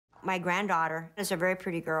My granddaughter is a very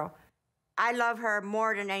pretty girl. I love her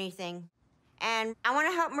more than anything. And I want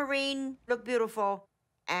to help Maureen look beautiful.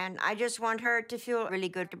 And I just want her to feel really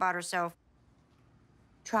good about herself.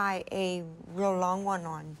 Try a real long one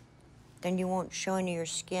on. Then you won't show any of your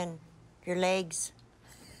skin, your legs.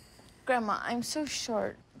 Grandma, I'm so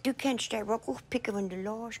short. Du kan ikke pikke under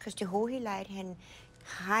lås, because det hårhighlight han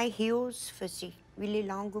high heels for sig really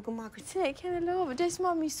long guggemarker. I can't love it. This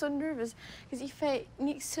made me so nervous because if I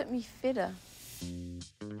needs to me fitter.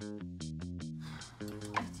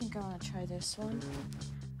 I think I want to try this one.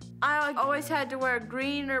 I always had to wear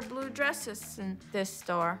green or blue dresses, and this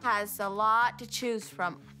store has a lot to choose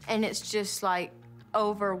from, and it's just like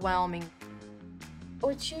overwhelming.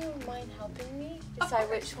 Would you mind helping me decide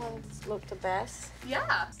which ones look the best?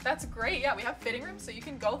 Yeah, that's great. Yeah, we have fitting rooms, so you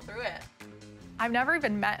can go through it. I've never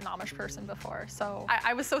even met an Amish person before, so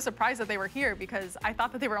I was so surprised that they were here because I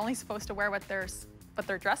thought that they were only supposed to wear what their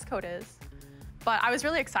dress code is. But I was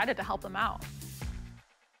really excited to help them out.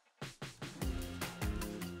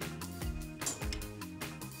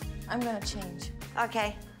 I'm gonna change.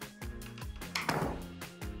 Okay.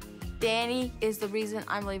 Danny is the reason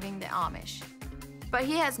I'm leaving the Amish. But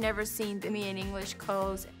he has never seen me in English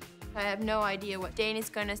clothes. I have no idea what Danny's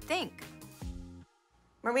gonna think.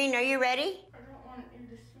 Maureen, are you ready? I don't want you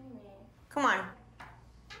to see me. Come on.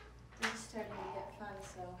 I'm starting to get fun,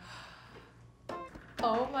 so.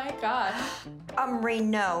 Oh my gosh. Maureen,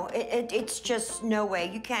 no. It's just no way.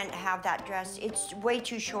 You can't have that dress. It's way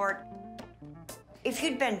too short. If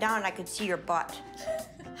you'd bend down, I could see your butt.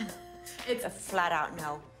 It's a flat out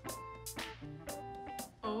no.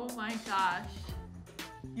 Oh my gosh.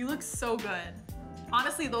 You look so good.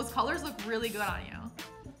 Honestly, those colors look really good on you.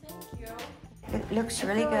 Thank you. It looks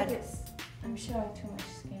really good. Like I'm showing too much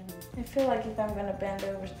skin. I feel like if I'm gonna bend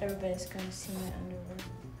over, everybody's gonna see my underwear.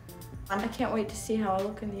 I can't wait to see how I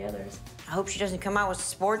look in the others. I hope she doesn't come out with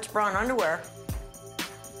sports bra and underwear.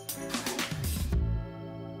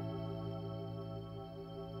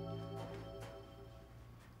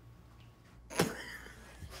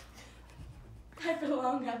 I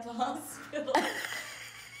belong at the hospital.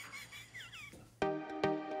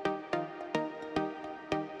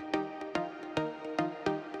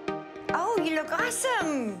 Oh, you look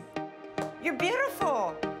awesome. You're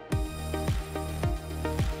beautiful.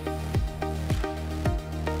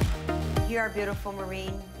 You are beautiful,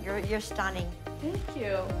 Maureen. You're stunning. Thank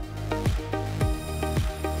you.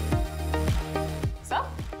 So,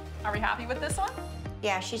 are we happy with this one?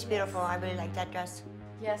 Yeah, she's beautiful. I really like that dress.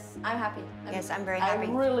 Yes, I'm happy. Yes, I'm very happy.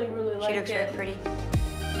 I really like it. She looks very pretty.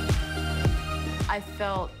 I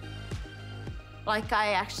felt like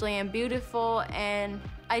I actually am beautiful, and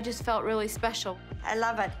I just felt really special. I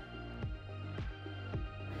love it.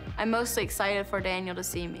 I'm mostly excited for Daniel to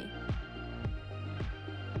see me.